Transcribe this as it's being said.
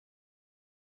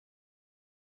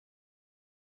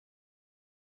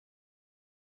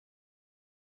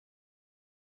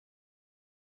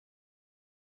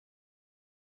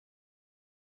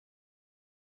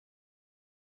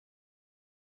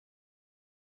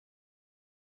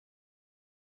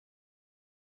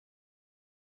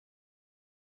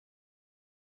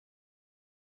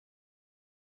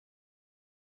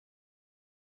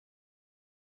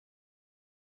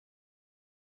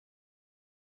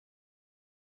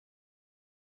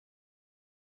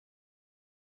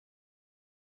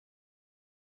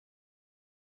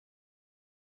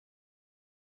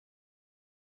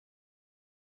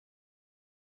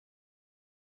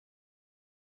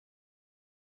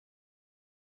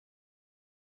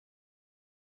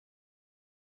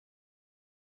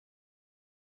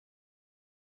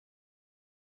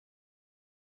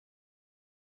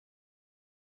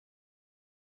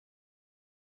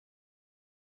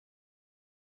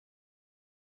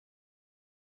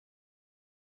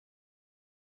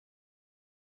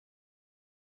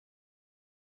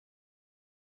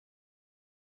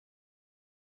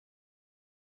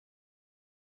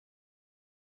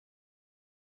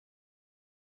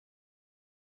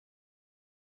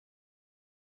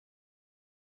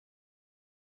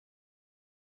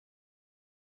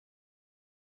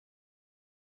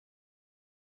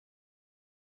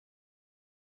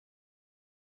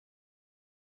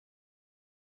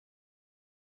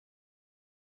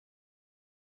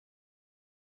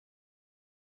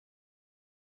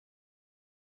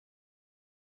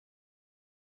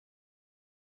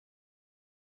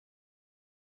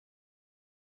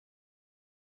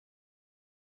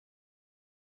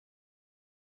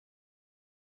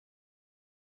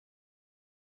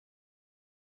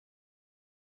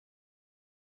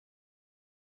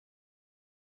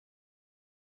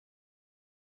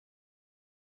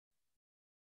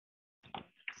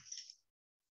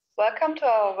Welcome to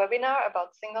our webinar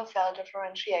about single-cell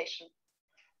differentiation.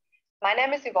 My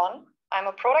name is Yvonne. I'm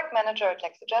a product manager at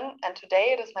Lexogen, and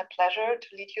today it is my pleasure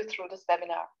to lead you through this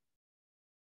webinar.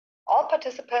 All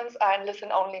participants are in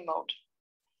listen-only mode.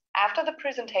 After the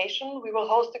presentation, we will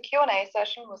host a Q&A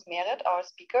session with Merit, our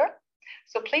speaker,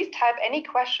 so please type any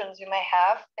questions you may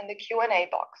have in the Q&A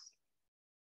box.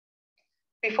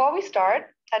 Before we start,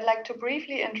 I'd like to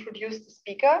briefly introduce the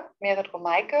speaker, Merit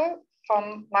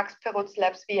from Max Perutz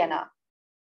Labs Vienna.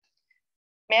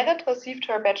 Merit received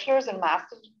her bachelor's and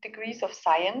master's degrees of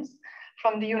science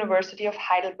from the University of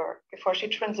Heidelberg before she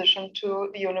transitioned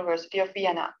to the University of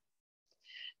Vienna.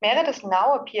 Merit is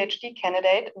now a PhD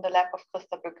candidate in the lab of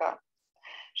Christa Bücker.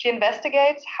 She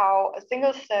investigates how a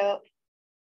single-cell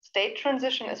state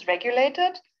transition is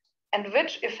regulated and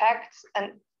which effects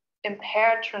an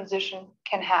impaired transition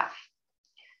can have.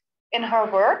 In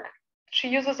her work, she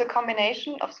uses a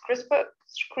combination of CRISPR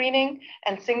screening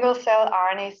and single-cell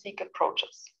RNA-Seq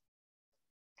approaches.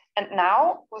 And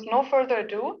now, with no further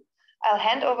ado, I'll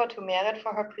hand over to Merit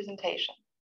for her presentation.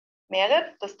 Merit,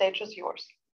 the stage is yours.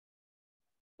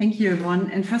 Thank you,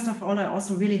 Yvonne. And first of all, I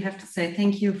also really have to say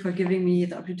thank you for giving me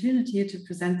the opportunity to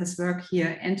present this work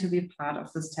here and to be part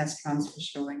of this test transfer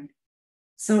showing.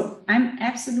 So I'm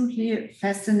absolutely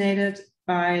fascinated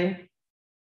by,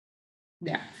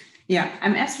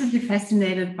 I'm absolutely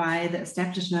fascinated by the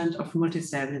establishment of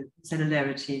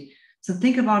multicellularity. So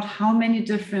think about how many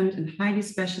different and highly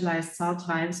specialized cell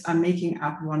types are making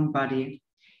up one body.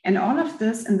 And all of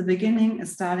this in the beginning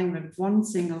is starting with one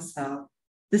single cell.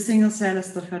 The single cell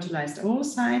is the fertilized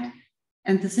oocyte,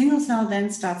 and the single cell then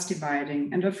starts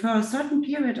dividing. And for a certain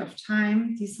period of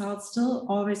time, these cells still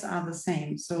always are the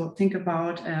same. So think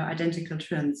about identical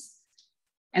twins.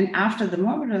 And after the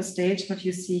morbular stage, what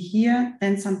you see here,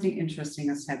 then something interesting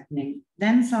is happening.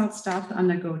 Then cells start to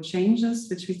undergo changes,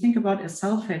 which we think about as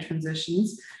cell fate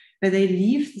transitions, where they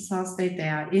leave the cell state they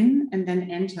are in and then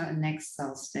enter a next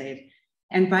cell state.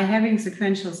 And by having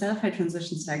sequential cell fate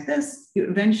transitions like this, you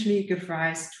eventually give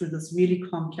rise to this really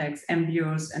complex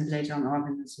embryos and later on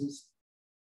organisms.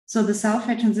 So the cell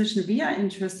fate transition we are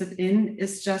interested in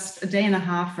is just a day and a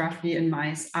half roughly in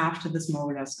mice after this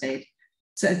morbular state.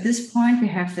 So at this point, we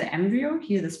have the embryo,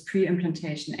 here this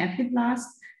pre-implantation epiblast.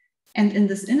 And in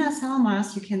this inner cell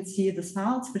mass, you can see the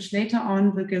cells, which later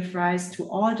on will give rise to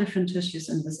all different tissues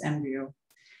in this embryo.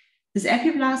 This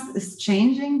epiblast is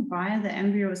changing while the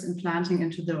embryo is implanting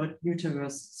into the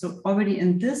uterus. So already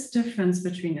in this difference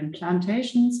between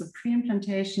implantation, so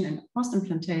pre-implantation and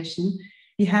post-implantation,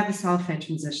 we have a cell fate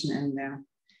transition in there.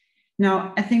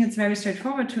 Now, I think it's very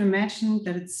straightforward to imagine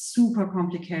that it's super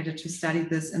complicated to study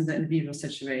this in the in vivo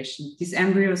situation. These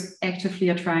embryos actively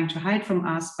are trying to hide from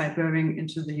us by burrowing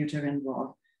into the uterine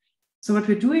wall. So what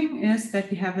we're doing is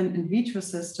that we have an in vitro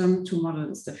system to model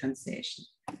this differentiation.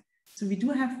 So we do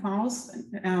have mouse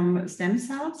stem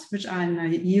cells, which are in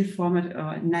naive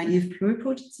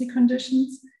pluripotency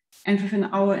conditions. And within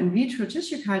our in vitro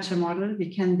tissue culture model, we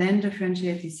can then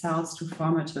differentiate these cells to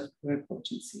formative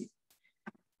pluripotency.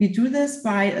 We do this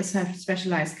by a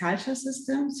specialized culture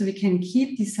system, so we can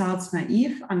keep these cells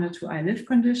naive under 2I live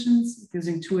conditions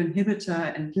using 2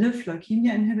 inhibitor and live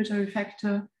leukemia inhibitory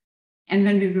factor. And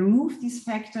when we remove these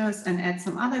factors and add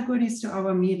some other goodies to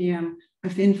our medium,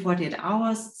 within 48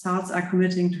 hours, cells are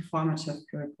committing to formative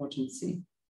pluripotency.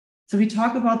 So we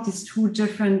talk about these two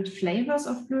different flavors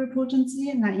of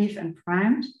pluripotency, naive and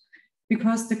primed,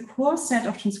 because the core set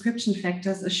of transcription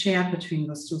factors is shared between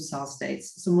those two cell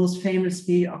states, so most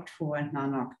famously OCT4 and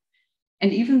NANOC.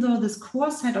 And even though this core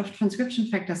set of transcription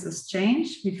factors is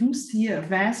changed, we do see a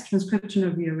vast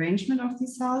transcriptional rearrangement of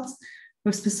these cells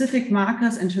with specific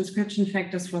markers and transcription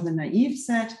factors for the naive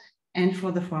set and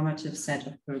for the formative set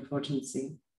of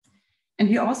pluripotency. And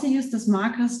we also use these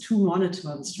markers to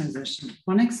monitor this transition.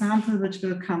 One example which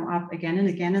will come up again and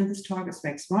again in this talk is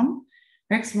REX1.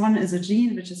 REX1 is a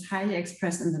gene which is highly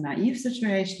expressed in the naive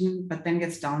situation, but then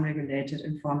gets downregulated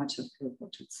in formative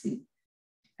pluripotency.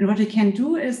 And what we can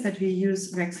do is that we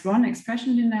use REX1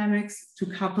 expression dynamics to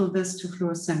couple this to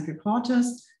fluorescent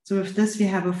reporters. So with this, we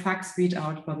have a FACS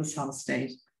readout for the cell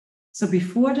state. So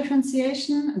before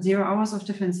differentiation, 0 hours of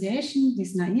differentiation,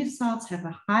 these naive cells have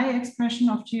a high expression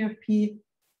of GFP.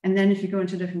 And then if you go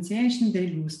into differentiation, they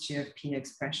lose GFP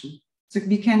expression. So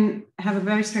we can have a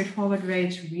very straightforward way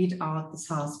to read out the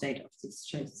cell state of these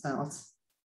cells.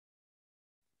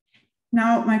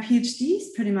 Now, my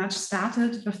PhDs pretty much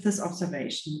started with this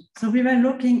observation. So we were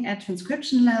looking at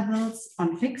transcription levels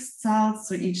on fixed cells.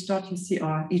 So each dot you see,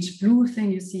 or each blue thing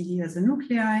you see here is a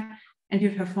nuclei. And we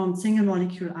performed single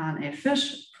molecule RNA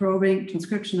FISH probing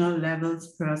transcriptional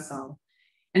levels per cell.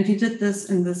 And we did this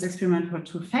in this experiment for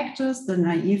two factors, the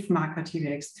naive marker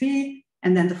TBX3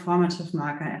 and then the formative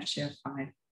marker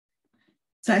FGF5.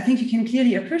 So I think you can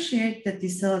clearly appreciate that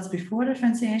these cells before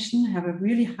differentiation have a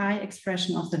really high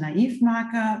expression of the naive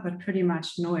marker, but pretty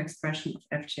much no expression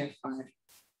of FGF5.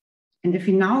 And if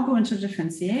we now go into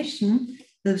differentiation,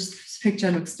 this picture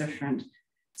looks different.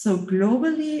 So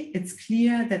globally, it's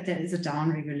clear that there is a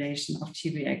downregulation of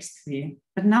TBX3.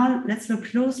 But now let's look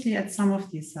closely at some of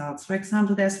these cells. For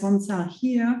example, there's one cell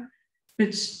here,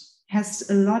 which has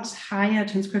a lot higher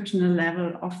transcriptional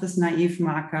level of this naive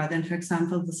marker than, for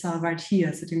example, the cell right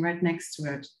here, sitting right next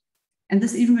to it. And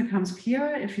this even becomes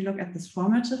clearer if you look at this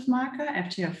formative marker,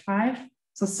 FGF5.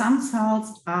 So some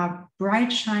cells are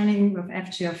bright shining with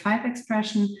FGF5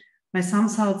 expression, while some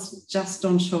cells just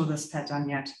don't show this pattern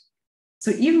yet.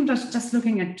 So even just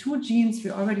looking at two genes, we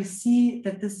already see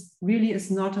that this really is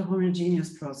not a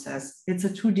homogeneous process. It's a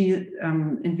 2D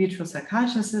in vitro cell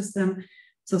culture system.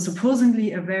 So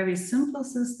supposedly a very simple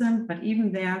system, but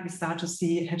even there we start to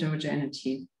see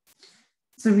heterogeneity.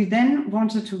 So we then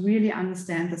wanted to really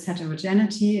understand this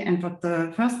heterogeneity. And what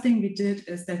the first thing we did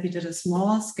is that we did a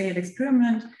small scale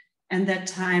experiment. And that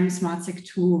time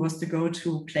SmartSeq2 was the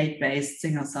go-to plate-based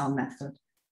single cell method.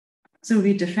 So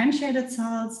we differentiated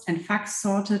cells and FACS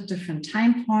sorted different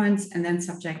time points and then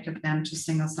subjected them to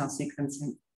single cell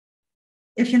sequencing.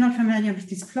 If you're not familiar with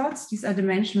these plots, these are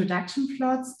dimension reduction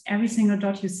plots. Every single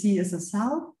dot you see is a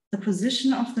cell. The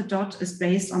position of the dot is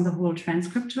based on the whole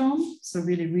transcriptome, so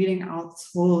really reading out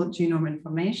whole genome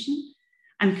information.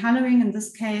 I'm coloring in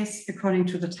this case according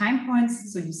to the time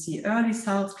points. So you see early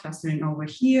cells clustering over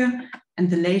here and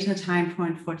the later time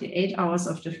point, 48 hours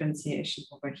of differentiation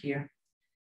over here.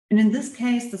 And in this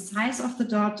case, the size of the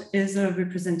dot is a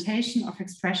representation of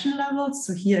expression levels.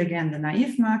 So here again, the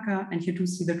naive marker, and you do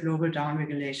see the global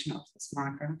downregulation of this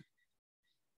marker.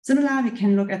 Similar, we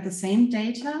can look at the same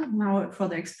data now for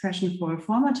the expression for a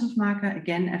formative marker,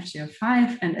 again,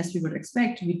 FGF5, and as we would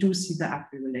expect, we do see the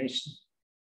upregulation.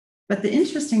 But the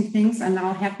interesting things are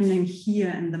now happening here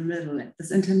in the middle at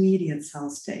this intermediate cell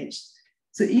stage.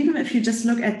 So even if you just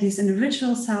look at these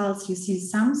individual cells, you see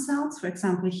some cells, for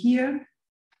example, here,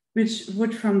 which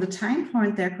would, from the time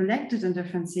point they're collected in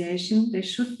differentiation, they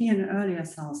should be in an earlier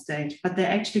cell state, but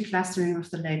they're actually clustering with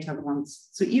the later ones.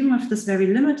 So even with this very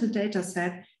limited data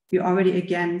set, we already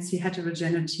again see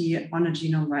heterogeneity on a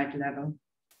genome-wide level.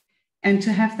 And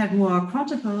to have that more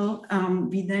quantifiable,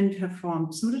 we then perform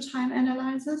pseudotime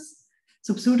analysis.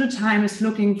 So pseudotime is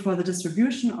looking for the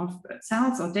distribution of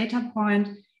cells or data point,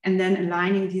 and then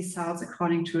aligning these cells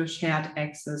according to a shared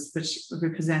axis, which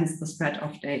represents the spread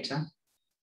of data.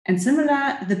 And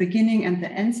similar, the beginning and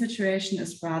the end situation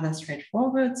is rather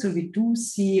straightforward. So we do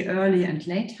see early and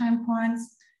late time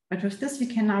points, but with this, we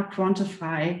can now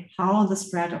quantify how the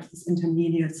spread of this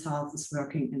intermediate cells is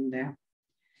working in there.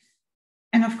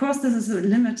 And of course, this is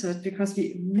limited because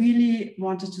we really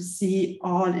wanted to see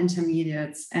all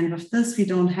intermediates. And with this, we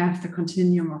don't have the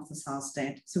continuum of the cell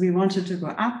state. So we wanted to go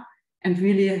up and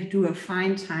really do a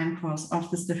fine time course of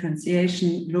this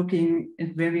differentiation, looking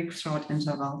at very short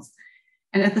intervals.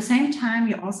 And at the same time,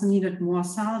 we also needed more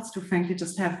cells to frankly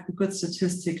just have a good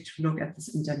statistic to look at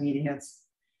these intermediates.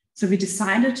 So we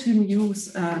decided to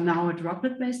use now a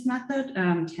droplet-based method,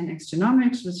 10x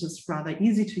genomics, which is rather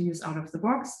easy to use out of the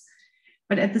box.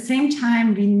 But at the same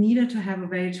time, we needed to have a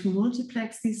way to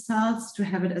multiplex these cells to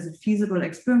have it as a feasible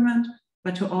experiment,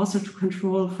 but to also to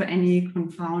control for any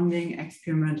confounding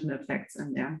experimental effects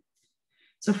in there.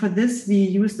 So for this, we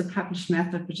use the published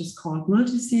method, which is called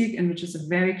multi-seq, and which is a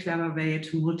very clever way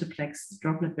to multiplex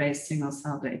droplet-based single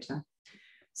cell data.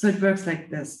 So it works like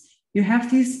this. You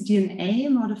have these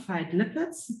DNA-modified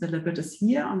lipids. The lipid is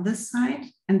here on this side,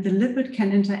 and the lipid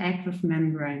can interact with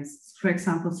membranes, for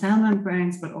example, cell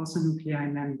membranes, but also nuclei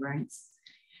membranes.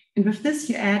 And with this,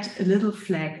 you add a little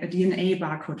flag, a DNA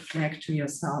barcode flag to your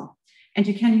cell. And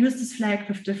you can use this flag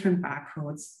with different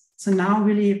barcodes. So now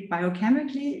really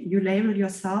biochemically, you label your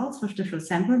cells with different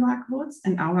sample barcodes.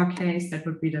 In our case, that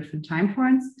would be different time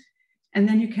points. And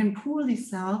then you can pool these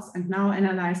cells and now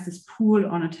analyze this pool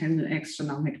on a 10x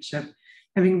genomic chip,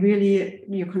 having really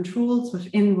your controls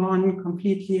within one,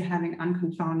 completely having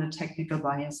unconfounded technical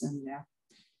bias in there.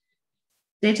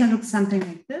 Data looks something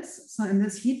like this. So in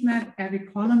this heat map, every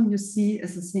column you see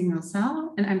is a single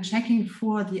cell, and I'm checking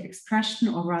for the expression,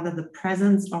 or rather the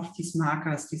presence of these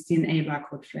markers, these DNA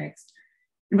barcode flags.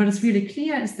 And what is really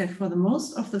clear is that for the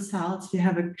most of the cells, we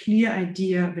have a clear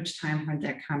idea which time point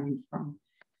they're coming from.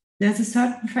 There's a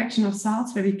certain fraction of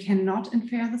cells where we cannot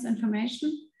infer this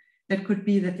information. That could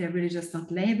be that they're really just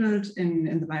not labeled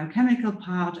in the biochemical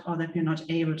part, or that we're not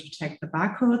able to check the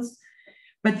barcodes.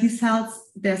 But these cells,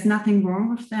 there's nothing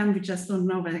wrong with them. We just don't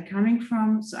know where they're coming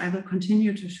from. So I will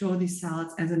continue to show these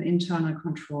cells as an internal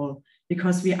control,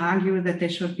 because we argue that they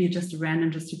should be just a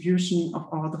random distribution of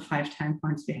all the 5 time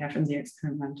points we have in the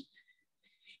experiment.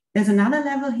 There's another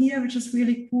level here, which is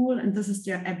really cool, and this is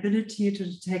their ability to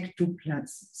detect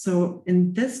duplets. So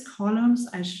in these columns,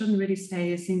 I shouldn't really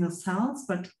say single cells,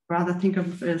 but rather think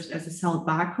of it as a cell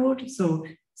barcode. So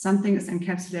something is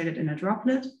encapsulated in a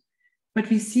droplet, but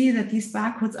we see that these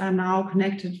barcodes are now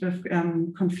connected with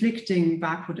conflicting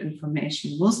barcode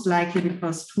information, most likely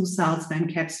because 2 cells were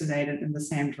encapsulated in the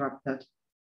same droplet.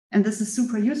 And this is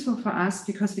super useful for us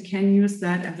because we can use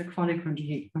that as a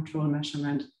quality control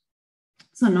measurement.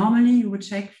 So normally you would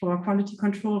check for quality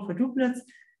control for duplets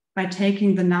by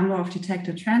taking the number of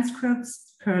detected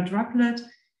transcripts per droplet,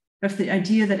 with the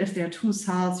idea that if there are 2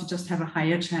 cells, you just have a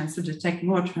higher chance to detect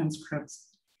more transcripts.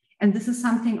 And this is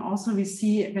something also we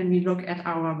see when we look at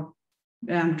our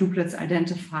duplets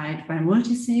identified by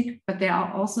multi-seq, but there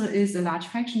also is a large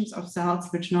fractions of cells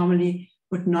which normally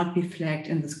would not be flagged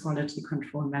in this quality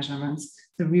control measurements.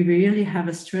 So we really have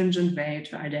a stringent way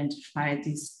to identify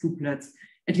these duplets,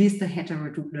 at least the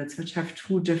heteroduplets, which have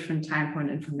 2 different time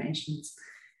point informations.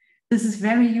 This is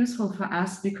very useful for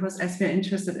us because as we're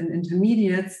interested in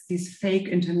intermediates, these fake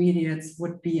intermediates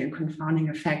would be a confounding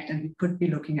effect, and we could be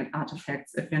looking at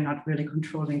artifacts if we're not really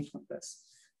controlling for this.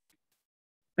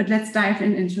 But let's dive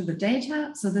into the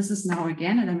data. So this is now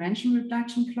again a dimension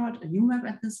reduction plot, a UMAP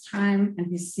at this time, and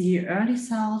we see early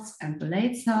cells and the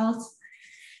late cells.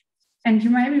 And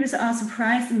you might be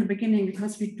surprised in the beginning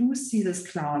because we do see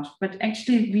this cloud, but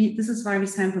actually this is why we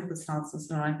sampled the cells as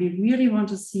well. We really want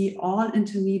to see all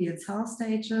intermediate cell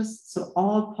stages, so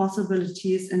all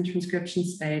possibilities in transcription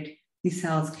state these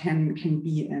cells can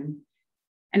be in.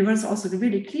 And what is also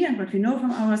really clear and what we know from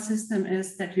our system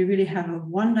is that we really have a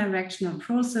one-directional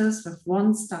process with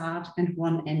one start and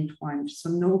one endpoint, so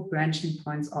no branching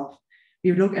points off.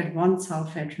 We look at one cell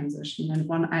fate transition and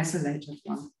one isolated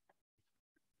one.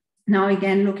 Now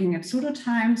again, looking at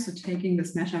pseudotime, so taking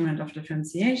this measurement of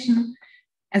differentiation.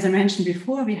 As I mentioned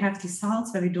before, we have these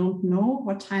cells where we don't know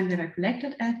what time they were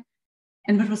collected at.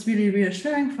 And what was really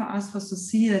reassuring for us was to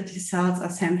see that these cells are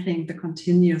sampling the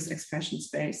continuous expression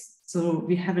space. So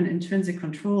we have an intrinsic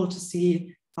control to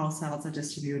see how cells are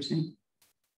distributing.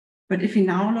 But if we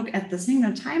now look at the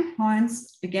single time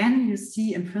points, again, you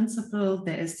see in principle,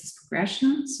 there is this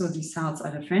progression. So these cells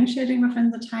are differentiating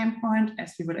within the time point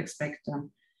as we would expect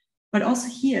them. But also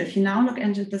here, if you now look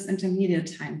into this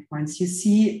intermediate time points, you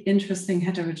see interesting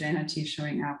heterogeneity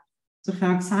showing up. So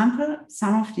for example,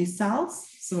 some of these cells,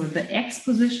 so the X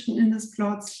position in this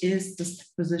plot is this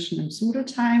position in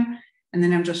pseudotime. And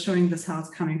then I'm just showing the cells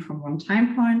coming from one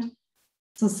time point.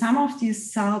 So some of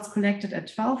these cells collected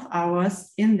at 12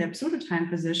 hours in their pseudotime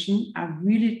position are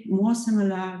really more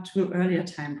similar to earlier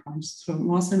time points, so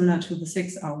more similar to the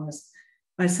 6 hours.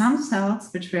 While some cells,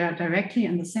 which were directly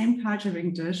in the same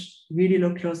culturing dish, really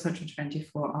look closer to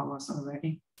 24 hours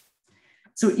already.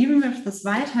 So even with this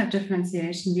wildtype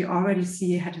differentiation, we already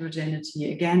see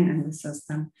heterogeneity again in the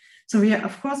system. So we,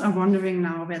 of course, are wondering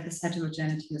now where this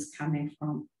heterogeneity is coming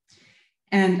from.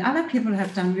 And other people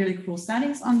have done really cool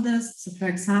studies on this. So for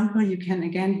example, you can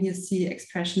again here see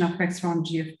expression of Rexron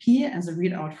GFP as a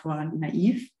readout for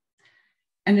naïve.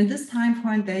 And in this time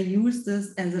point, they use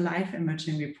this as a live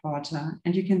imaging reporter.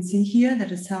 And you can see here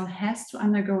that a cell has to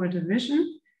undergo a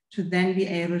division to then be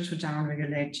able to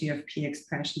downregulate GFP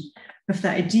expression, with the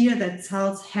idea that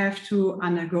cells have to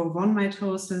undergo one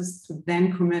mitosis to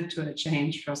then commit to a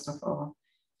change, first of all.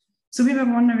 So we were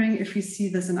wondering if we see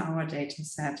this in our data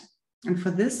set. And for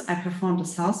this, I performed a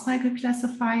cell cycle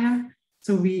classifier.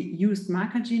 So we used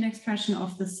marker gene expression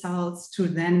of the cells to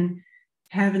then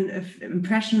have an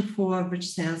impression for which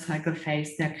cell cycle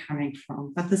phase they're coming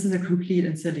from. But this is a complete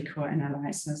in silico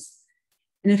analysis.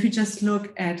 And if we just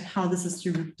look at how this is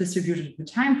distributed at the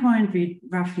time point, we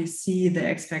roughly see the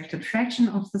expected fraction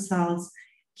of the cells.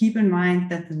 Keep in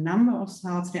mind that the number of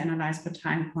cells we analyze per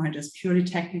time point is purely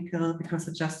technical because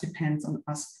it just depends on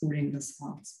us pooling the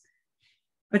cells.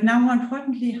 But now more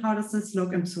importantly, how does this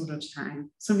look in pseudotime?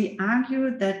 So we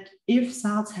argue that if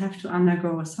cells have to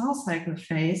undergo a cell cycle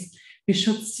phase, we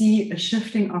should see a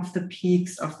shifting of the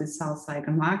peaks of the cell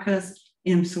cycle markers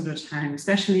in pseudotime,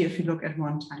 especially if you look at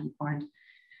one time point.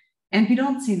 And we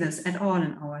don't see this at all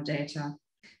in our data.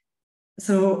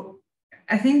 So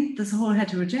I think this whole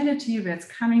heterogeneity, where it's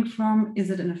coming from, is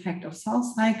it an effect of cell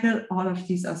cycle? All of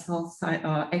these are cells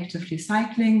actively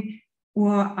cycling,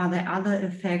 or are there other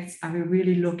effects? Are we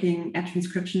really looking at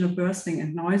transcriptional bursting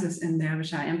and noises in there,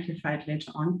 which are amplified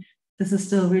later on? This is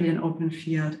still really an open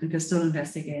field, and we're still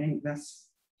investigating this.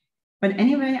 But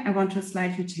anyway, I want to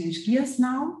slightly change gears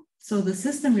now. So the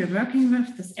system we're working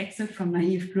with, this exit from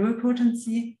naive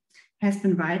pluripotency, has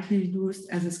been widely used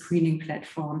as a screening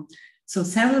platform. So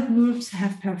several groups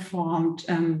have performed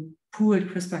pooled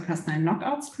CRISPR-Cas9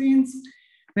 knockout screens,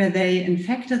 where they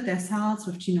infected their cells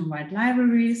with genome-wide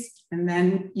libraries, and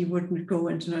then you would go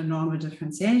into a normal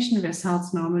differentiation where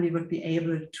cells normally would be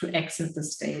able to exit the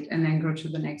state and then go to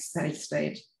the next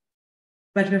state.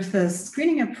 But with the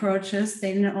screening approaches,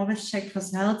 they always checked for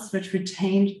cells which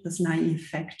retained these naive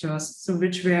factors, so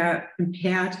which were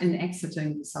impaired in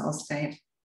exiting the cell state.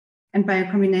 And by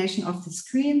a combination of the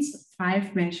screens,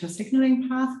 5 major signaling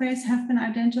pathways have been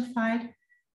identified,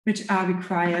 which are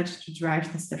required to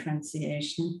drive this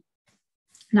differentiation.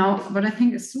 Now, what I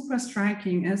think is super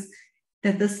striking is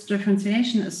that this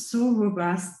differentiation is so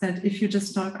robust that if you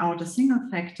just knock out a single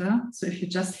factor, so if you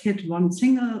just hit one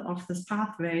single of these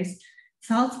pathways,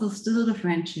 cells will still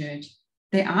differentiate.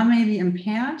 They are maybe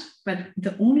impaired, but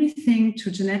the only thing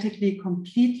to genetically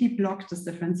completely block this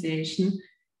differentiation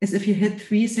is if you hit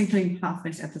 3 signaling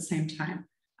pathways at the same time.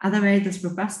 Otherwise, this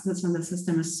robustness in the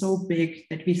system is so big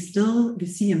that we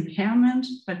see impairment,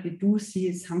 but we do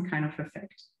see some kind of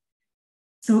effect.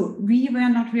 So we were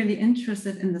not really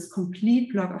interested in this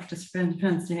complete block of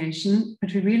differentiation,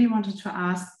 but we really wanted to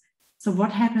ask, so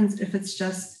what happens if it's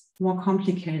just more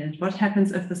complicated? What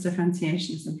happens if this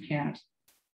differentiation is impaired?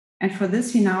 And for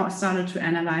this, we now started to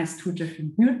analyze 2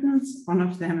 different mutants. One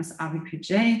of them is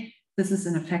RBPJ. This is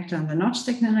an effector in the notch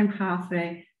signaling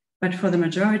pathway. But for the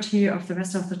majority of the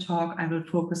rest of the talk, I will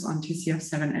focus on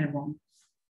TCF7L1.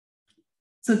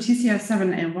 So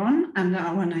TCF7L1 under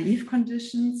our naive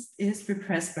conditions is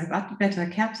repressed by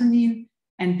beta-catenin,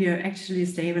 and we are actually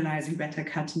stabilizing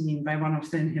beta-catenin by one of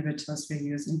the inhibitors we're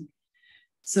using.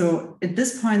 So at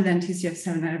this point, then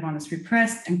TCF7L1 is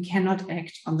repressed and cannot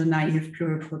act on the naive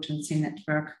pluripotency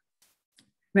network.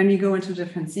 When we go into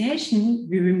differentiation,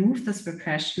 we remove this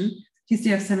repression.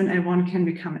 TCF7L1 can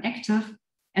become active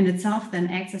and itself then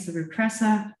acts as a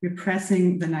repressor,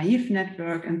 repressing the naive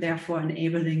network and therefore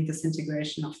enabling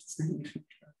disintegration of this naive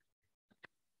network.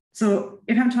 So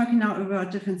if I'm talking now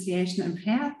about differentiation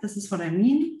impaired, this is what I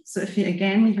mean. So if we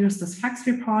again use this FACS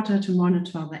reporter to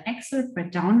monitor the exit by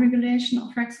downregulation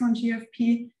of REX1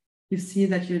 GFP, you see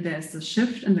that there's a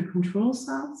shift in the control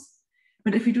cells.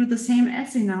 But if we do the same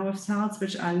assay now with cells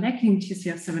which are lacking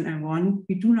TCF7L1,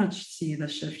 we do not see the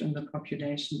shift in the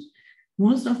population.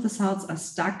 Most of the cells are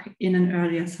stuck in an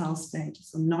earlier cell state,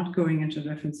 so not going into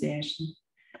differentiation.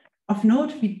 Of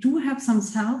note, we do have some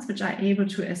cells which are able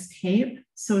to escape.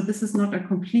 So this is not a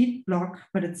complete block,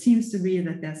 but it seems to be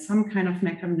that there's some kind of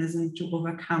mechanism to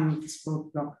overcome this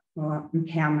roadblock or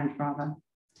impairment rather.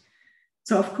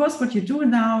 So of course, what you do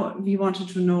now, we wanted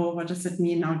to know, what does it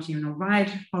mean now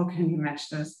genome-wide? How can we match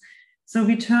this? So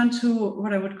we turn to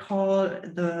what I would call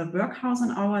the workhouse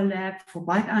in our lab for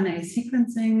bulk RNA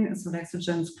sequencing, so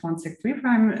Lexogen's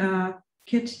Quant-Seq3'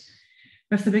 kit,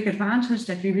 with the big advantage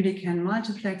that we really can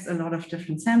multiplex a lot of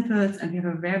different samples and we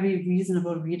have a very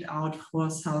reasonable readout for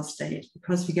cell state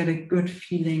because we get a good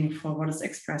feeling for what is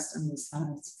expressed in the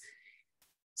cells.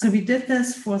 So we did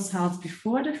this for cells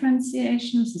before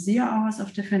differentiation, so 0 hours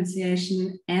of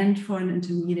differentiation, and for an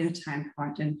intermediate time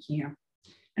point in here.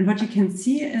 And what you can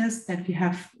see is that we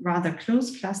have rather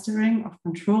close clustering of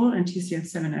control and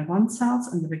TCF7L1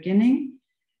 cells in the beginning,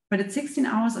 but at 16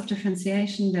 hours of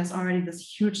differentiation, there's already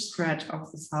this huge spread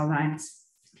of the cell lines.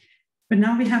 But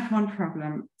now we have one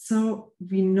problem. So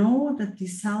we know that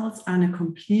these cells are in a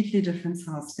completely different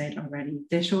cell state already.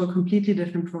 They show a completely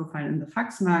different profile in the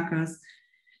FACS markers.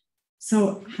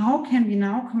 So how can we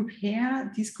now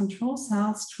compare these control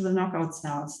cells to the knockout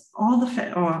cells? A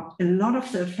lot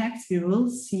of the effects we will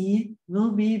see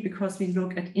will be because we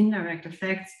look at indirect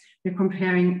effects. We're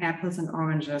comparing apples and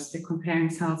oranges. We're comparing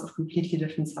cells of completely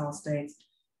different cell states.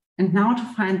 And now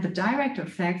to find the direct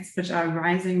effects, which are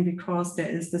arising because there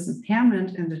is this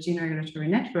impairment in the gene regulatory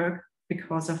network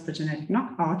because of the genetic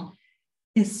knockout,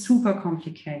 is super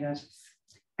complicated.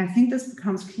 I think this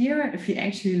becomes clearer if we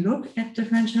actually look at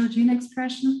differential gene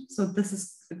expression. So this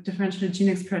is differential gene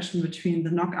expression between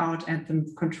the knockout and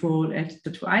the control at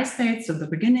the 2I states, so the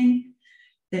beginning.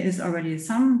 There is already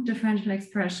some differential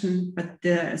expression, but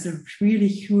there is a really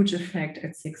huge effect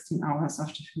at 16 hours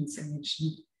of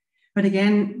differentiation. But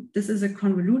again, this is a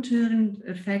convoluted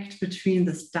effect between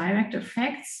this direct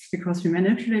effects because we're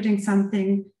manipulating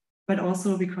something, but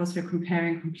also because we're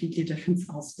comparing completely different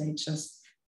cell stages.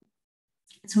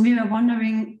 So we were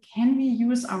wondering, can we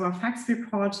use our FACS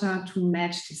reporter to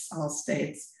match these cell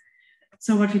states?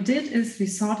 So what we did is we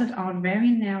sorted out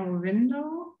very narrow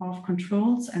window of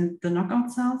controls and the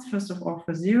knockout cells, first of all,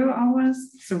 for 0 hours.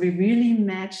 So we really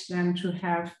match them to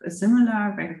have a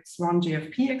similar REX1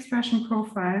 GFP expression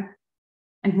profile.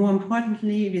 And more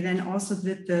importantly, we then also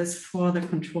did this for the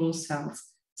control cells.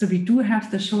 So we do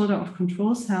have the shoulder of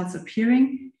control cells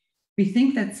appearing. We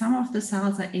think that some of the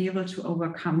cells are able to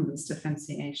overcome this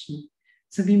differentiation.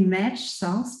 So we match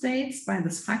cell states by the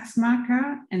Sfax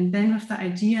marker, and then with the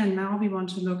idea now we want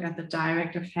to look at the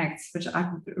direct effects which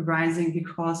are arising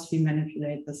because we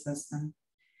manipulate the system.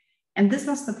 And this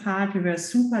was the part we were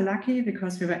super lucky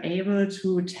because we were able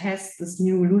to test this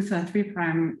new Luther 3'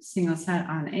 single cell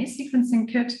RNA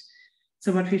sequencing kit.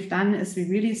 So what we've done is we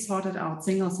really sorted out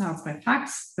single cells by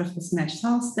Fax with this matched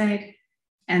cell state,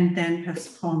 and then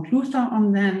performed Luther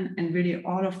on them, and really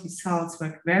all of these cells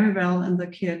worked very well in the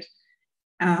kit.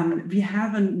 We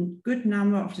have a good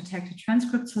number of detected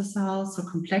transcripts for cells, so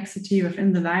complexity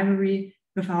within the library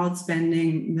without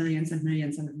spending millions and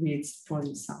millions of reads for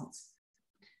these cells.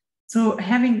 So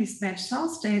having these matched cell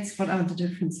states, what are the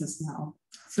differences now?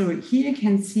 So here you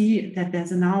can see that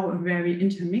there's now a very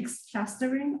intermixed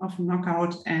clustering of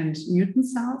knockout and mutant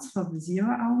cells for the 0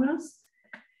 hours.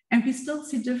 And we still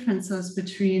see differences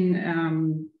between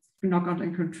knockout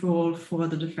and control for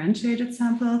the differentiated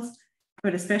samples.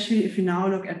 But especially if we now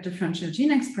look at differential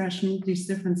gene expression, these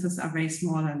differences are way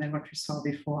smaller than what we saw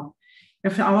before.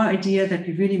 With our idea that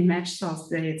we really match cell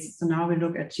states, so now we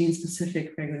look at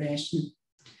gene-specific regulation.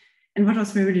 And what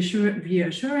was really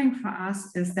reassuring for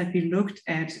us is that we looked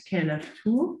at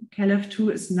KLF2.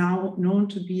 KLF2 is now known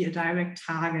to be a direct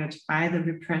target by the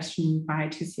repression by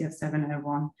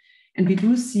TCF7L1. And we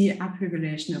do see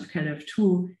upregulation of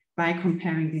KLF2 by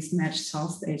comparing these matched cell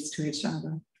states to each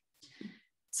other.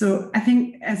 So I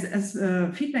think as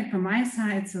feedback from my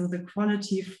side, so the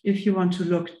quality, if you want to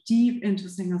look deep into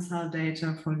single cell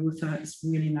data for Luther, is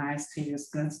really nice to use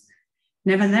this.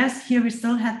 Nevertheless, here we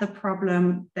still had the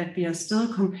problem that we are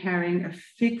still comparing a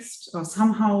fixed or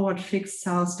somehow fixed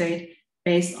cell state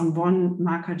based on one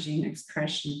marker gene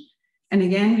expression. And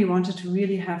again, we wanted to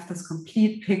really have this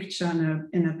complete picture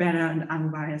in a better and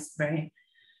unbiased way.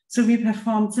 So we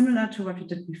performed similar to what we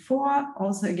did before,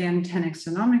 also again, 10x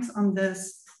genomics on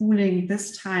this, pooling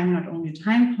this time, not only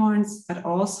time points, but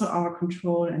also our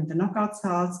control and the knockout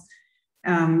cells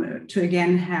to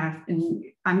again have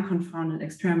in unconfounded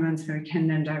experiments where we can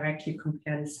then directly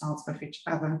compare the cells with each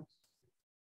other.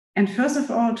 And first of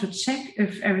all, to check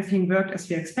if everything worked as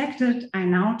we expected, I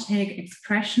now take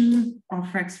expression of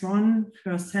REX1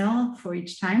 per cell for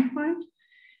each time point.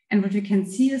 And what you can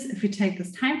see is if we take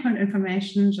this time point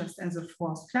information just as a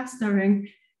forced clustering,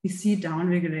 we see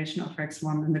downregulation of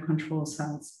REX1 in the control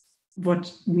cells,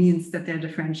 what means that they're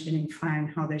differentiating fine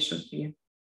how they should be.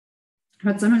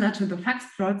 But similar to the Fax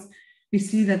plots, we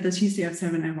see that the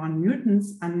TCF7L1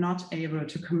 mutants are not able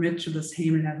to commit to the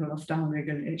same level of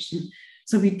downregulation.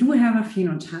 So we do have a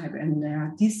phenotype in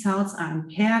there. These cells are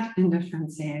impaired in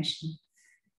differentiation.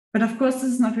 But of course, this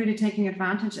is not really taking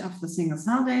advantage of the single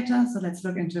cell data. So let's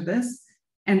look into this.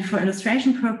 And for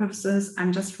illustration purposes,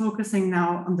 I'm just focusing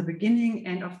now on the beginning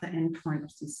and of the end point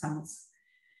of these cells.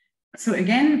 So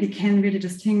again, we can really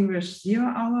distinguish 0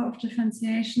 hour of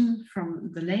differentiation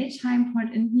from the late time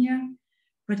point in here.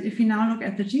 But if we now look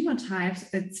at the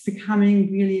genotypes, it's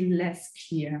becoming really less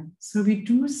clear. So we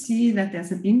do see that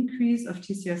there's an increase of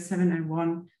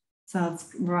TCF7L1 cells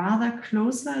rather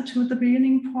closer to the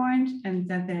beginning point and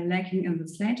that they're lacking in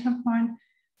this later point.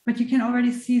 But you can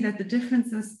already see that the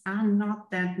differences are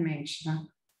not that major.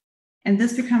 And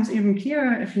this becomes even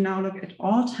clearer if you now look at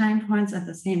all time points at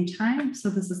the same time. So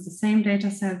this is the same data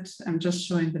set. I'm just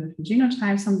showing the different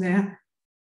genotypes on there.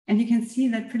 And you can see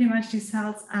that pretty much these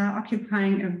cells are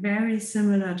occupying a very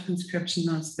similar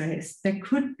transcriptional space. There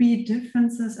could be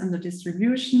differences in the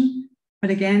distribution, but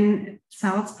again,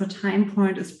 cells per time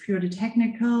point is purely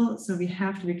technical. So we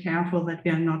have to be careful that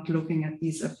we are not looking at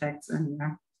these effects in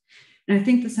there. And I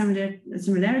think the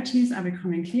similarities are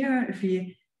becoming clearer. If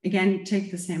we, again,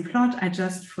 take the same plot, I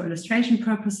just, for illustration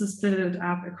purposes, split it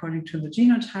up according to the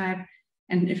genotype.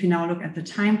 And if you now look at the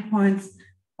time points,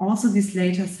 also these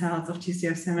later cells of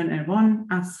TCF7L1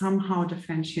 are somehow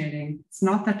differentiating. It's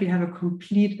not that we have a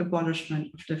complete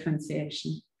abolishment of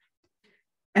differentiation.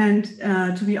 And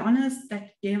to be honest,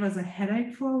 that gave us a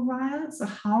headache for a while. So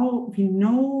how we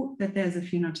know that there's a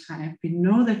phenotype, we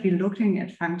know that we're looking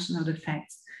at functional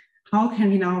defects. How can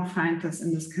we now find this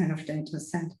in this kind of data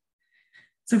set?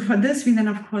 So for this, we then,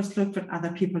 of course, looked what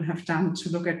other people have done to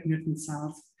look at mutant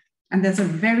cells. And there's a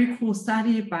very cool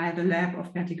study by the lab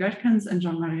of Bertie Götkens and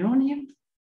John Marioni,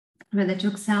 where they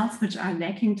took cells which are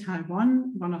lacking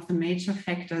TAL1, one of the major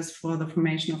factors for the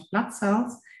formation of blood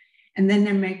cells. And then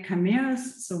they make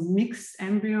chimeras, so mixed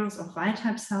embryos of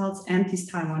wild-type cells and these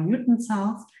Taiwan mutant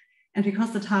cells. And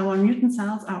because the Taiwan mutant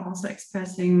cells are also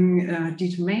expressing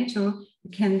D-tomato,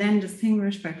 you can then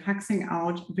distinguish by faxing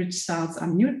out which cells are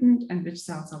mutant and which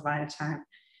cells are wild-type.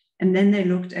 And then they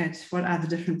looked at what are the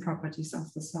different properties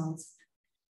of the cells.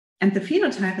 And the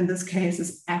phenotype in this case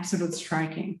is absolutely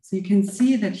striking. So you can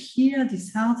see that here, the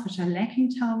cells which are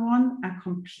lacking TAL1 are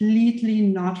completely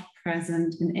not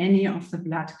present in any of the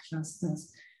blood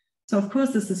clusters. So of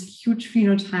course, this is a huge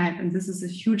phenotype, and this is a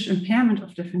huge impairment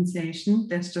of differentiation.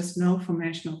 There's just no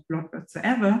formation of blood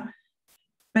whatsoever.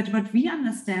 But what we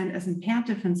understand as impaired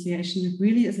differentiation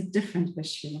really is a different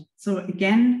issue. So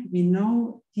again, we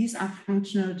know these are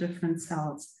functional different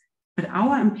cells. But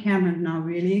our impairment now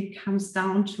really comes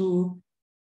down to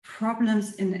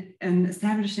problems in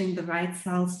establishing the right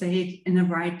cell state in the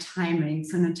right timing,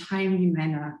 so in a timely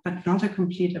manner, but not a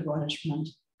complete abolishment.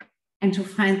 And to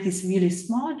find these really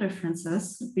small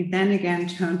differences, we then again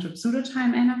turn to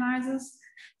pseudotime analysis.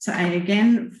 So I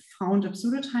again found a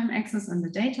pseudotime axis in the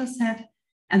data set,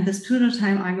 and this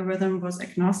pseudotime algorithm was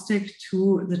agnostic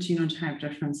to the genotype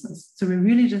differences. So we're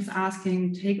really just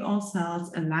asking, take all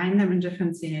cells, align them in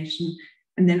differentiation,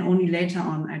 and then only later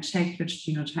on I check which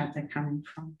genotype they're coming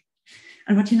from.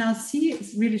 And what you now see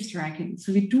is really striking.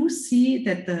 So we do see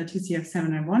that the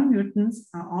TCF791 mutants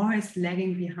are always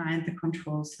lagging behind the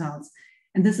control cells.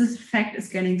 And this effect is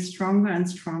getting stronger and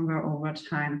stronger over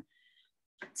time.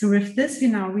 So with this, we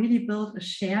now really build a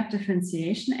shared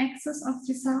differentiation axis of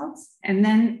the cells. And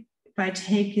then by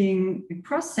taking a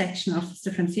cross-section of this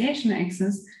differentiation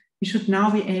axis, we should now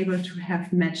be able to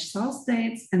have matched cell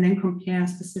states and then compare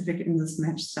specific in this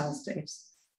matched cell states.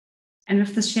 And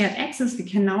with the shared axis, we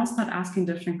can now start asking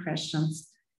different questions.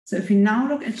 So if we now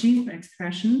look at gene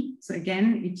expression, so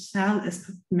again, each cell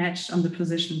is matched on the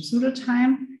position of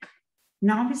pseudotime.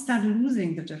 Now we start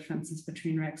losing the differences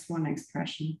between REX1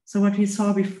 expression. So what we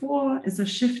saw before is a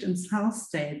shift in cell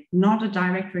state, not a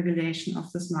direct regulation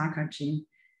of this marker gene.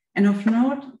 And of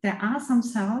note, there are some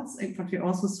cells, what we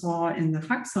also saw in the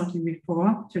FAC sorting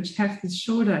before, which have this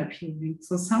shoulder appearing.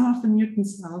 So some of the mutant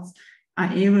cells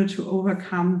are able to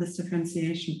overcome this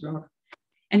differentiation block.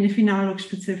 And if we now look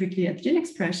specifically at gene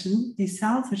expression, these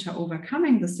cells which are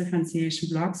overcoming this differentiation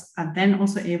blocks are then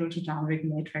also able to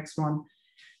downregulate REX1.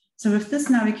 So with this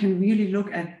now we can really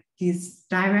look at these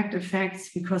direct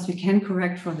effects because we can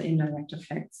correct for the indirect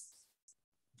effects.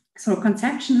 So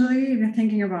conceptually, we're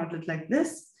thinking about it like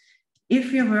this.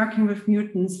 If we're working with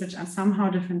mutants which are somehow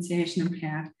differentiation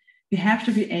impaired, we have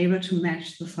to be able to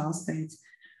match the cell states.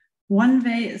 One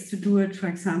way is to do it, for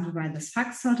example, by this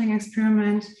FAC sorting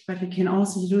experiment, but we can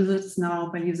also do this now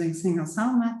by using single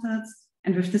cell methods.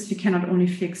 And with this, we can not only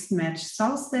fix match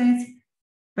cell states,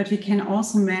 but we can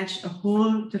also match a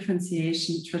whole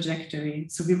differentiation trajectory.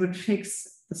 So we would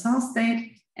fix the cell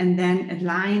state and then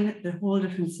align the whole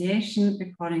differentiation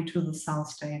according to the cell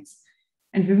states.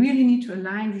 And we really need to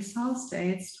align the cell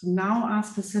states to now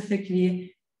ask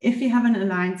specifically, if we have an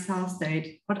aligned cell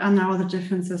state, what are now the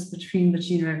differences between the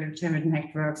gene regulatory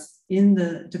networks in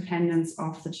the dependence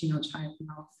of the genotype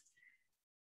now?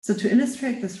 So to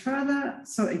illustrate this further,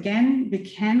 so again, we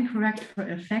can correct for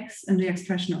effects in the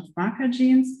expression of marker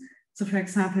genes. So for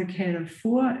example,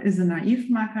 KLF4 is a naive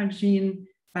marker gene.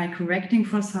 By correcting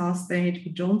for cell state,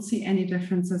 we don't see any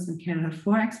differences in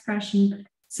KLF4 expression.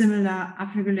 Similar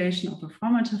upregulation of a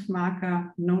formative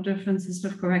marker, no differences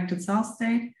with corrected cell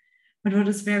state. But what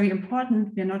is very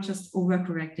important, we're not just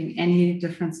overcorrecting any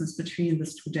differences between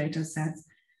these two data sets.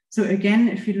 So again,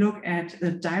 if you look at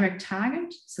a direct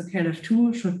target, so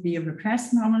KLF2 should be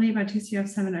repressed normally by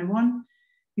TCF791,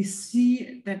 we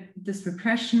see that this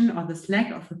repression or this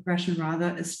lack of repression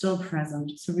rather is still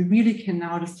present. So we really can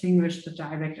now distinguish the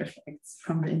direct effects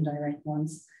from the indirect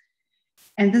ones.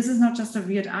 And this is not just a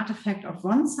weird artifact of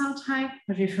one cell type,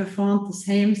 but we performed the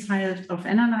same kind of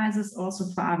analysis also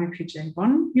for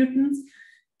RBPJ1 mutants,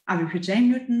 RBPJ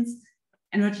mutants.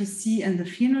 And what you see in the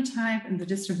phenotype and the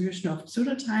distribution of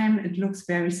pseudotime, it looks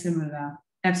very similar.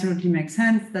 Absolutely makes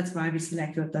sense. That's why we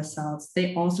selected the cells.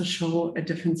 They also show a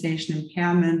differentiation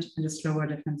impairment and a slower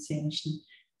differentiation.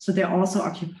 So they're also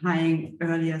occupying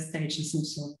earlier stages in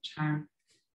pseudotime.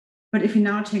 But if we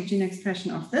now take gene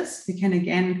expression of this, we can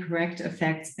again correct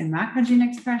effects in marker gene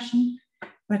expression,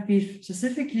 but we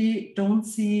specifically don't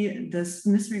see this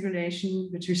misregulation,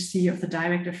 which we see of the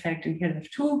direct effect in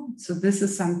KLF2. So this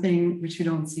is something which we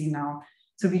don't see now.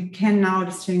 So we can now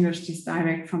distinguish these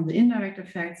direct from the indirect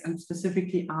effects and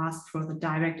specifically ask for the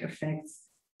direct effects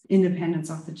independence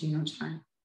of the genotype.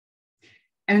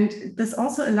 And this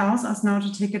also allows us now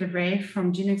to take it away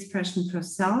from gene expression per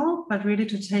cell, but really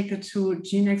to take it to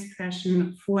gene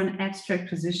expression for an abstract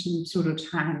position in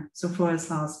pseudo-time, so for a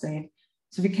cell state.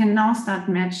 So we can now start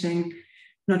matching,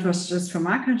 not just for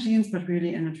marker genes, but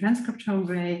really in a transcriptome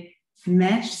way,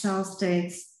 match cell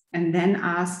states, and then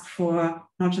ask for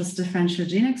not just differential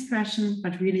gene expression,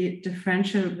 but really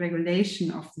differential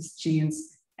regulation of these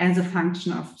genes as a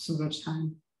function of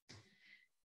pseudo-time.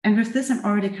 And with this, I'm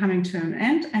already coming to an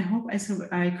end. I hope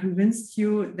I convinced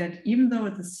you that even though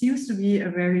this used to be a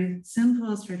very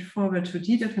simple, straightforward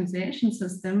 2D differentiation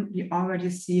system, we already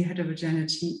see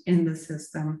heterogeneity in the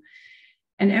system.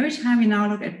 And every time we now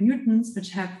look at mutants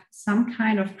which have some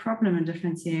kind of problem in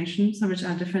differentiation, so which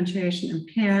are differentiation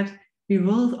impaired, we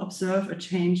will observe a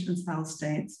change in cell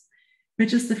states,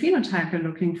 which is the phenotype we're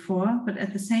looking for. But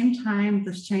at the same time,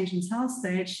 this change in cell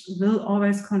stage will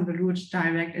always convolute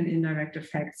direct and indirect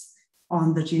effects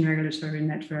on the gene regulatory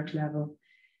network level.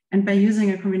 And by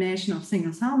using a combination of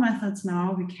single cell methods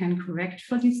now, we can correct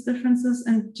for these differences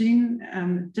in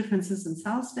gene differences in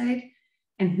cell state,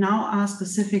 and now ask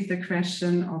specific the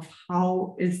question of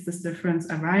how is this difference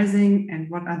arising and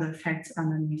what are the effects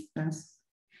underneath this.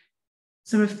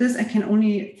 So with this, I can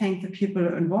only thank the people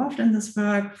involved in this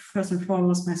work. First and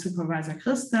foremost, my supervisor,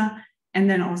 Christa, and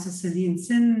then also Celine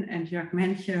Sin and Jörg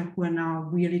Menche, who are now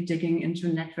really digging into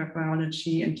network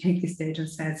biology and take these data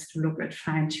sets to look at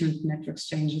fine-tuned network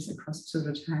exchanges across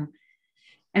pseudotime.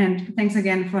 And thanks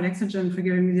again for Lexogen for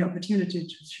giving me the opportunity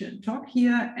to talk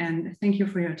here. And thank you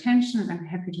for your attention. I'm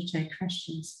happy to take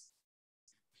questions.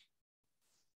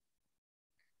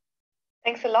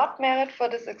 Thanks a lot, Merit, for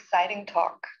this exciting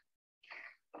talk.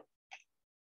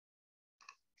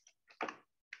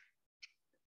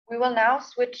 We will now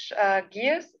switch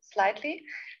gears slightly.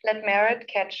 Let Merit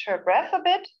catch her breath a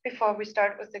bit before we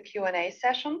start with the Q&A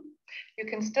session. You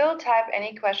can still type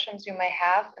any questions you may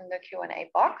have in the Q&A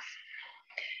box.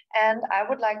 And I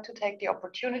would like to take the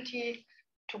opportunity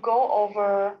to go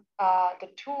over the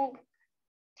two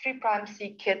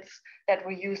 3' kits that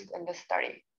were used in this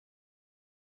study.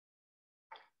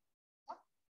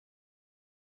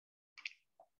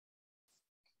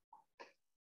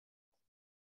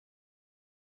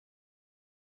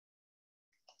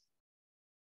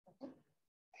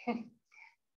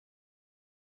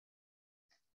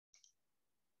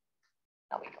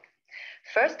 Now we go.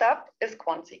 First up is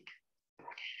QuantSeq.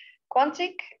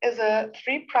 QuantSeq is a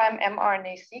 3'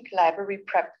 mRNA-Seq library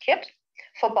prep kit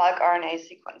for bulk RNA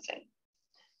sequencing.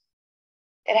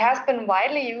 It has been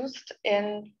widely used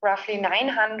in roughly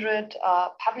 900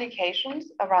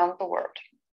 publications around the world.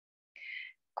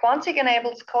 QuantSeq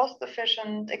enables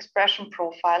cost-efficient expression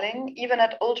profiling, even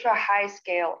at ultra-high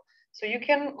scale. So you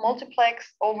can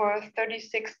multiplex over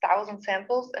 36,000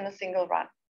 samples in a single run.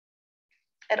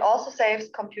 It also saves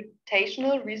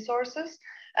computational resources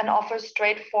and offers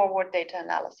straightforward data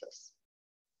analysis.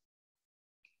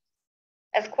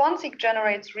 As QuantSeq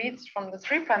generates reads from the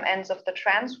 3' ends of the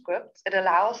transcripts, it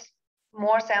allows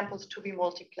more samples to be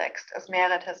multiplexed, as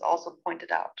Merit has also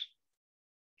pointed out.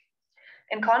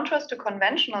 In contrast to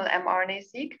conventional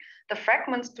mRNA-Seq, the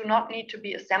fragments do not need to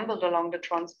be assembled along the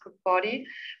transcript body,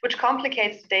 which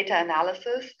complicates the data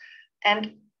analysis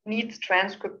and needs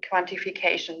transcript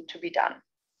quantification to be done.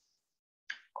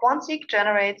 QuantSeq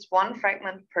generates one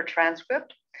fragment per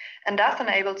transcript and thus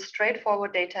enables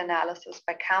straightforward data analysis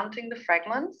by counting the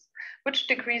fragments, which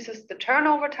decreases the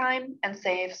turnover time and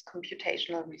saves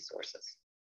computational resources.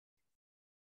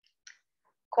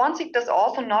 QuantSeq does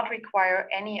also not require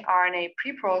any RNA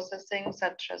preprocessing,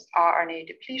 such as RNA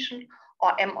depletion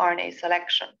or mRNA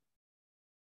selection.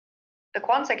 The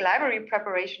QuantSeq library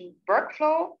preparation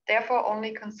workflow therefore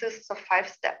only consists of 5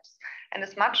 steps and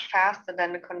is much faster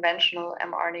than the conventional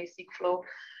mRNA-Seq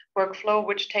workflow,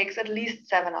 which takes at least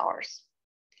 7 hours.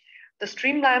 The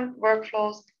streamlined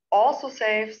workflows also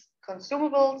saves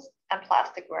consumables and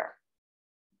plasticware.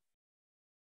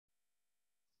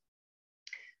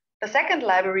 The second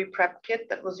library prep kit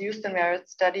that was used in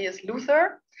Merit's study is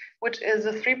Luther, which is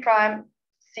a 3'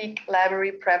 Seq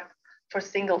library prep for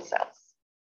single cells.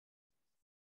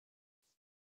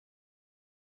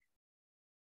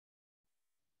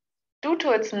 Due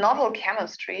to its novel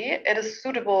chemistry, it is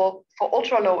suitable for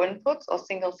ultra-low inputs or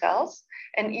single cells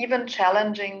and even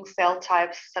challenging cell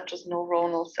types such as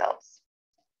neuronal cells.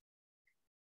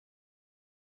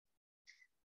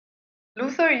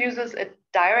 Luther uses a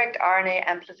direct RNA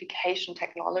amplification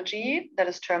technology that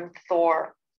is termed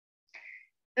THOR.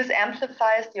 This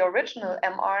amplifies the original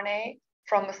mRNA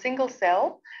from a single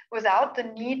cell without the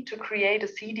need to create a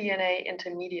cDNA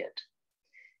intermediate.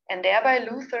 And thereby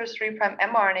Luther's 3'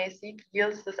 mRNA-Seq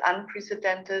yields this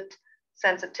unprecedented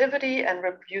sensitivity and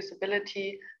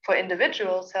reproducibility for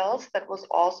individual cells that was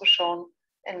also shown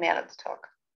in Merit's talk.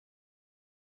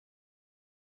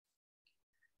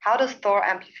 How does Thor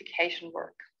amplification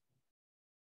work?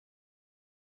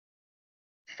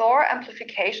 Thor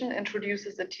amplification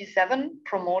introduces a T7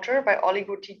 promoter by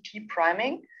oligo-TT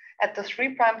priming at the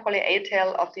 3' poly A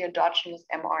tail of the endogenous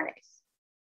mRNAs.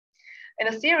 In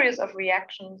a series of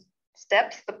reaction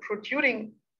steps, the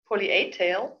protruding poly A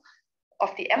tail of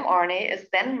the mRNA is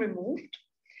then removed,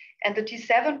 and the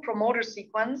T7 promoter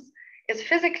sequence is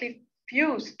physically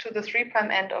fused to the 3'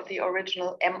 end of the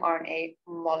original mRNA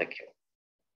molecule.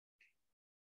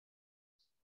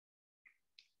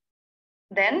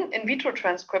 Then in vitro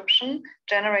transcription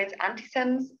generates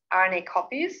antisense RNA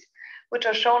copies, which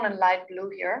are shown in light blue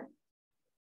here.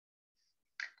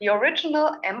 The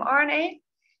original mRNA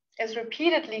is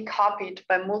repeatedly copied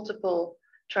by multiple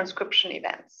transcription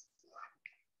events.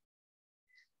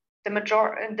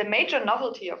 The major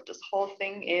novelty of this whole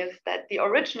thing is that the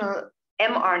original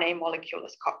mRNA molecule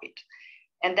is copied,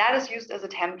 and that is used as a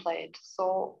template.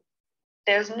 So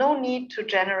there's no need to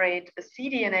generate a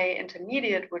cDNA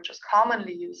intermediate, which is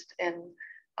commonly used in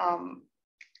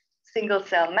single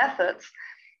cell methods.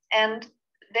 And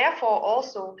therefore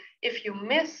also, if you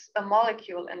miss a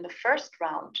molecule in the first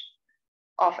round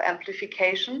of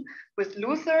amplification, with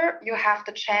Luther, you have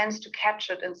the chance to catch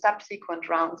it in subsequent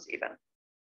rounds even.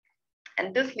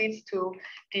 And this leads to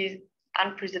the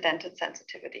unprecedented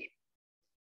sensitivity.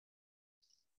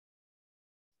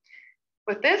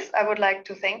 With this, I would like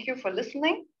to thank you for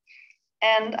listening,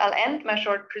 and I'll end my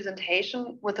short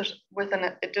presentation with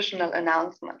an additional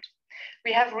announcement.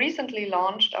 We have recently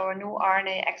launched our new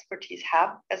RNA Expertise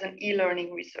Hub as an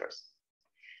e-learning resource.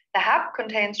 The hub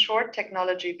contains short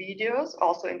technology videos,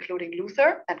 also including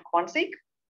Luther and QuantSeq,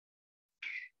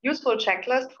 useful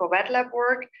checklist for wet lab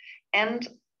work, and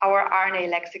our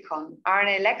RNA Lexicon.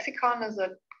 RNA Lexicon is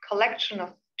a collection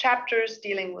of chapters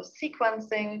dealing with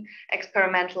sequencing,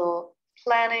 experimental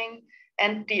planning,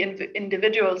 and the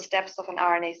individual steps of an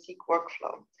RNA-Seq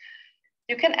workflow.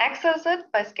 You can access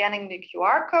it by scanning the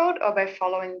QR code or by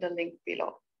following the link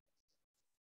below.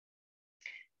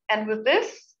 And with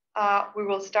this, we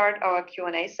will start our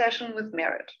Q&A session with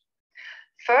Merit.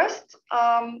 First,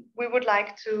 we would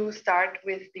like to start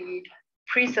with the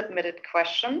pre-submitted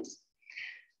questions.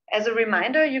 As a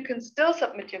reminder, you can still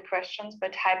submit your questions by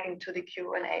typing to the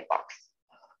Q&A box.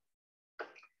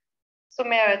 So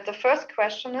Merit, the first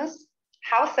question is,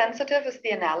 how sensitive is the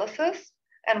analysis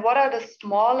and what are the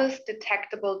smallest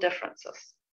detectable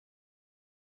differences?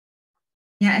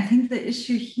 Yeah, I think the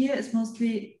issue here is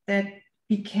mostly that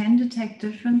we can detect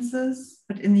differences,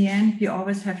 but in the end, we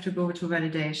always have to go to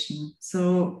validation.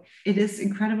 So it is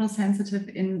incredibly sensitive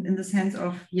in the sense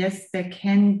of, yes, there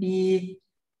can be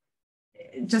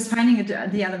just finding it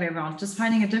the other way around. Just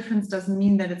finding a difference doesn't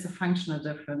mean that it's a functional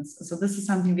difference. So this is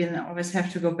something we always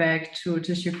have to go back to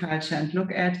tissue culture and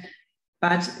look at.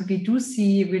 But we do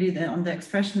see really on the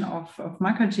expression of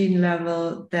microgene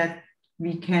level that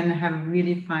we can have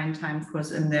really fine time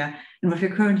course in there. And what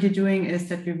we're currently doing is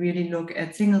that we really look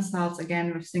at single cells,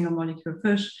 again, with single molecule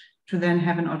FISH, to then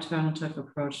have an alternative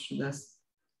approach to this.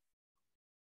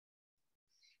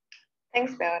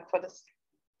 Thanks, Merit, for this.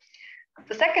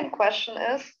 The second question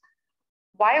is,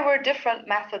 why were different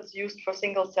methods used for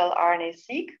single cell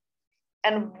RNA-Seq?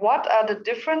 And what are the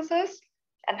differences?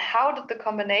 And how did the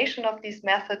combination of these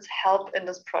methods help in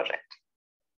this project?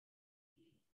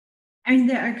 I mean,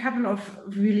 there are a couple of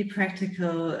really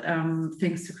practical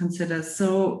things to consider.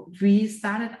 So we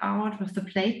started out with the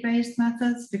plate-based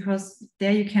methods because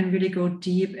there you can really go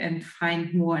deep and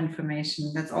find more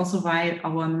information. That's also why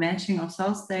our matching of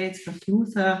cell states with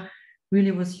Luther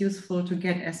really was useful to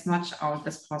get as much out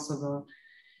as possible.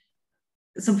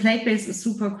 So plate-based is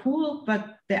super cool,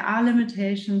 but there are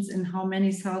limitations in how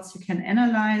many cells you can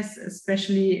analyze,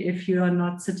 especially if you are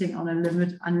not sitting on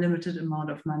a unlimited amount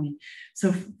of money.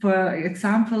 So for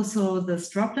example, so the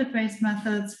droplet-based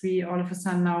methods, we all of a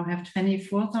sudden now have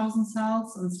 24,000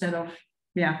 cells instead of,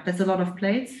 yeah, that's a lot of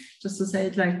plates, just to say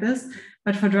it like this.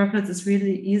 But for droplets, it's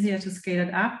really easier to scale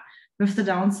it up, with the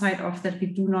downside of that we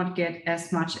do not get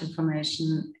as much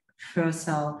information per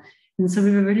cell. And so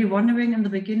we were really wondering in the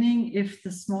beginning if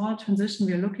the small transition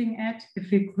we're looking at,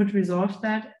 if we could resolve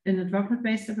that in a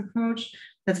droplet-based approach.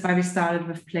 That's why we started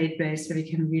with plate-based, where we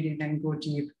can really then go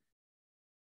deep.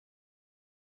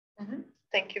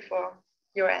 Thank you for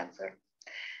your answer.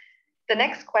 The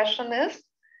next question is,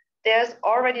 there's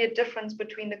already a difference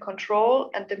between the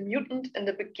control and the mutant in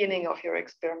the beginning of your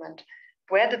experiment.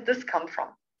 Where did this come from?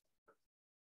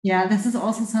 Yeah, this is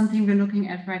also something we're looking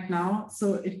at right now.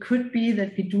 So it could be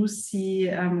that we do see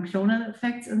clonal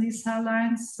effects in these cell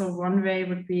lines. So one way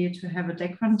would be to have a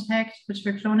deck contact, which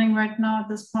we're cloning right now at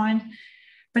this point.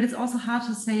 But it's also hard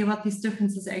to say what these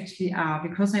differences actually are,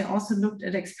 because I also looked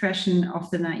at expression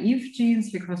of the naive genes,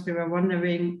 because we were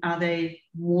wondering, are they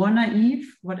more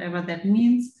naive, whatever that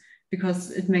means?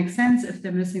 Because it makes sense if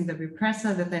they're missing the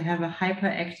repressor that they have a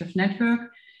hyperactive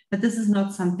network, but this is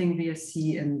not something we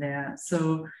see in there.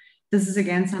 So this is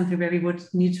again something where we would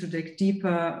need to dig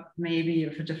deeper, maybe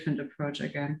with a different approach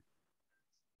again.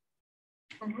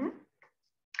 Mm-hmm.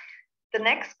 The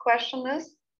next question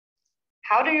is,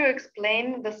 how do you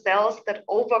explain the cells that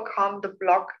overcome the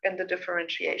block in the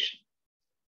differentiation?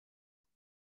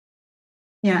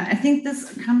 Yeah, I think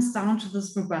this comes down to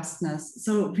this robustness.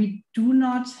 So we do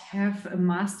not have a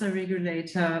master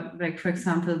regulator, like for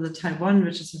example, the Taiwan,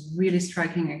 which is a really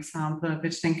striking example,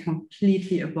 which then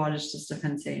completely abolished this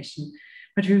differentiation.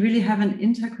 But we really have an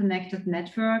interconnected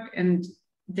network, and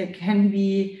there can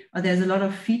be, or there's a lot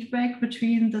of feedback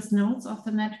between these nodes of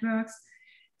the networks.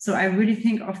 So I really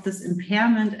think of this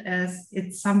impairment as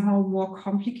it's somehow more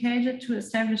complicated to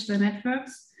establish the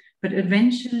networks. But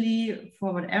eventually,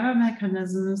 for whatever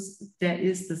mechanisms, there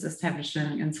is this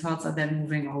establishing and cells are then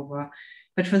moving over.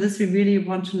 But for this, we really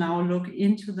want to now look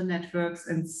into the networks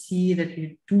and see that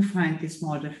we do find these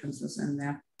small differences in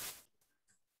there.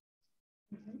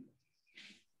 Mm-hmm.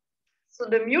 So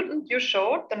the mutant you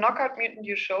showed, the knockout mutant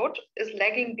you showed, is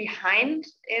lagging behind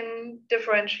in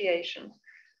differentiation.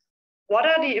 What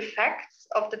are the effects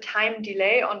of the time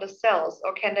delay on the cells,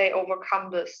 or can they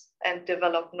overcome this and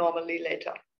develop normally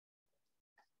later?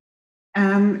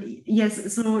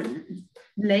 Yes, so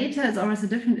later is always a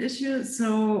different issue.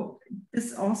 So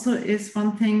this also is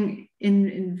one thing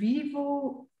in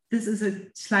vivo. This is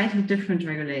a slightly different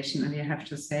regulation, and you have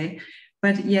to say.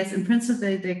 But yes, in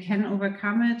principle, they can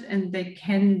overcome it and they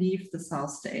can leave the cell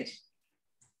state.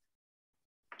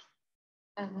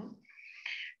 Mm-hmm.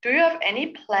 Do you have any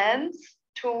plans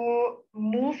to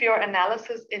move your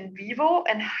analysis in vivo,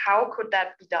 and how could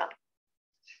that be done?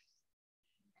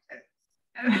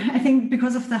 I think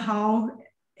because of the how,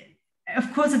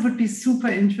 of course, it would be super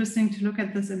interesting to look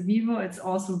at this in vivo. It's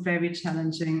also very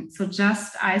challenging. So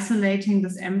just isolating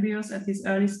these embryos at these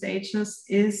early stages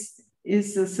is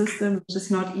a system which is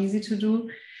not easy to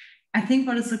do. I think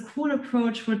what is a cool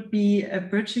approach would be a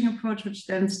bridging approach, which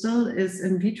then still is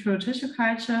in vitro tissue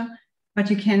culture, but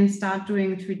you can start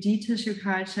doing 3D tissue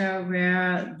culture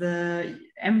where the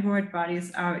embryoid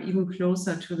bodies are even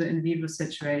closer to the in vivo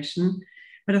situation.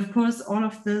 But of course, all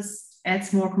of this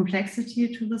adds more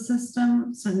complexity to the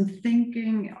system. So in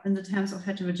thinking in the terms of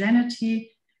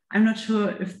heterogeneity, I'm not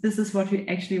sure if this is what we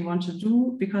actually want to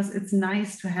do, because it's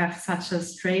nice to have such a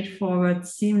straightforward,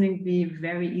 seemingly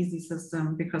very easy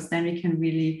system, because then we can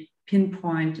really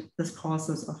pinpoint the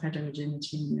causes of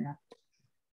heterogeneity in there.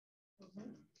 Mm-hmm.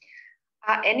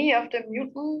 Are any of the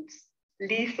mutants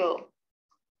lethal?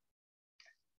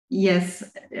 Yes,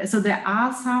 so there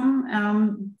are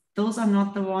some. Those are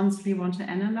not the ones we want to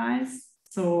analyze.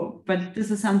 So, but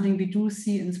this is something we do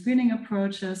see in screening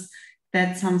approaches,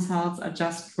 that some cells are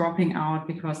just dropping out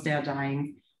because they are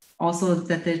dying. Also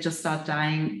that they just start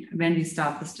dying when we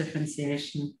start this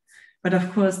differentiation. But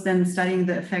of course, then studying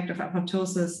the effect of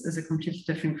apoptosis is a completely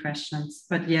different question.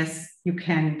 But yes, you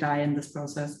can die in this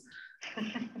process.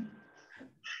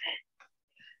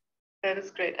 That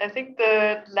is great. I think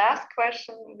the last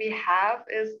question we have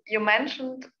is, you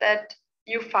mentioned that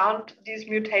you found these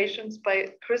mutations by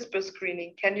CRISPR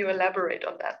screening. Can you elaborate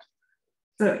on that?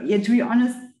 So yeah, to be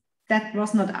honest, that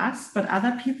was not us, but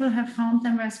other people have found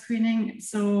them by screening.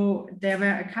 So there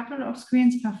were a couple of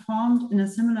screens performed in a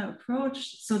similar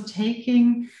approach. So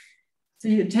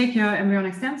you take your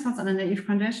embryonic stem cells under naive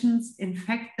conditions,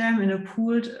 infect them in a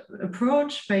pooled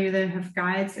approach where you then have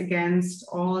guides against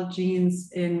all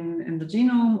genes in the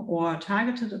genome, or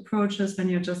targeted approaches when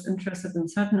you're just interested in a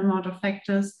certain amount of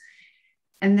factors.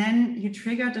 And then you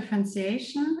trigger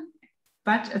differentiation,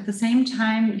 but at the same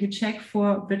time, you check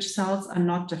for which cells are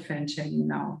not differentiating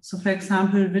now. So for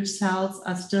example, which cells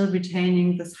are still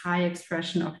retaining this high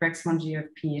expression of REX1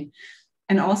 GFP,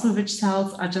 and also which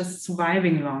cells are just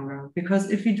surviving longer.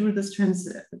 Because if we do this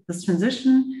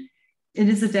transition, it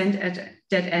is a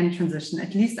dead-end transition,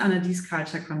 at least under these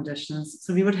culture conditions.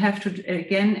 So we would have to,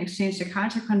 again, exchange the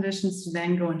culture conditions to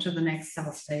then go into the next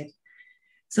cell state.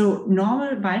 So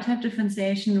normal wild-type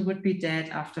differentiation would be dead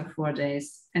after 4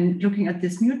 days. And looking at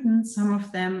these mutants, some of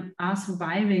them are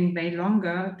surviving way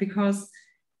longer because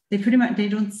they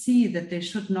don't see that they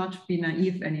should not be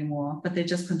naive anymore, but they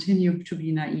just continue to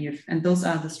be naive. And those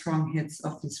are the strong hits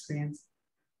of these screens.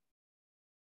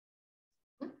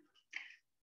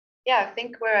 yeah, I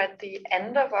think we're at the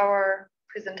end of our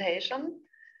presentation,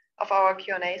 of our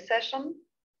Q&A session.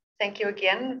 Thank you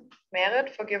again,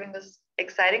 Merit, for giving this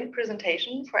exciting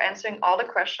presentation, for answering all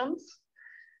the questions.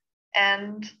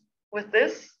 And with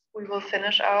this, we will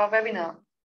finish our webinar.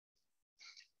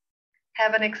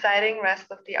 Have an exciting rest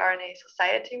of the RNA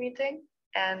Society meeting,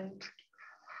 and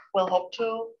we'll hope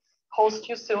to host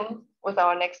you soon with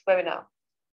our next webinar.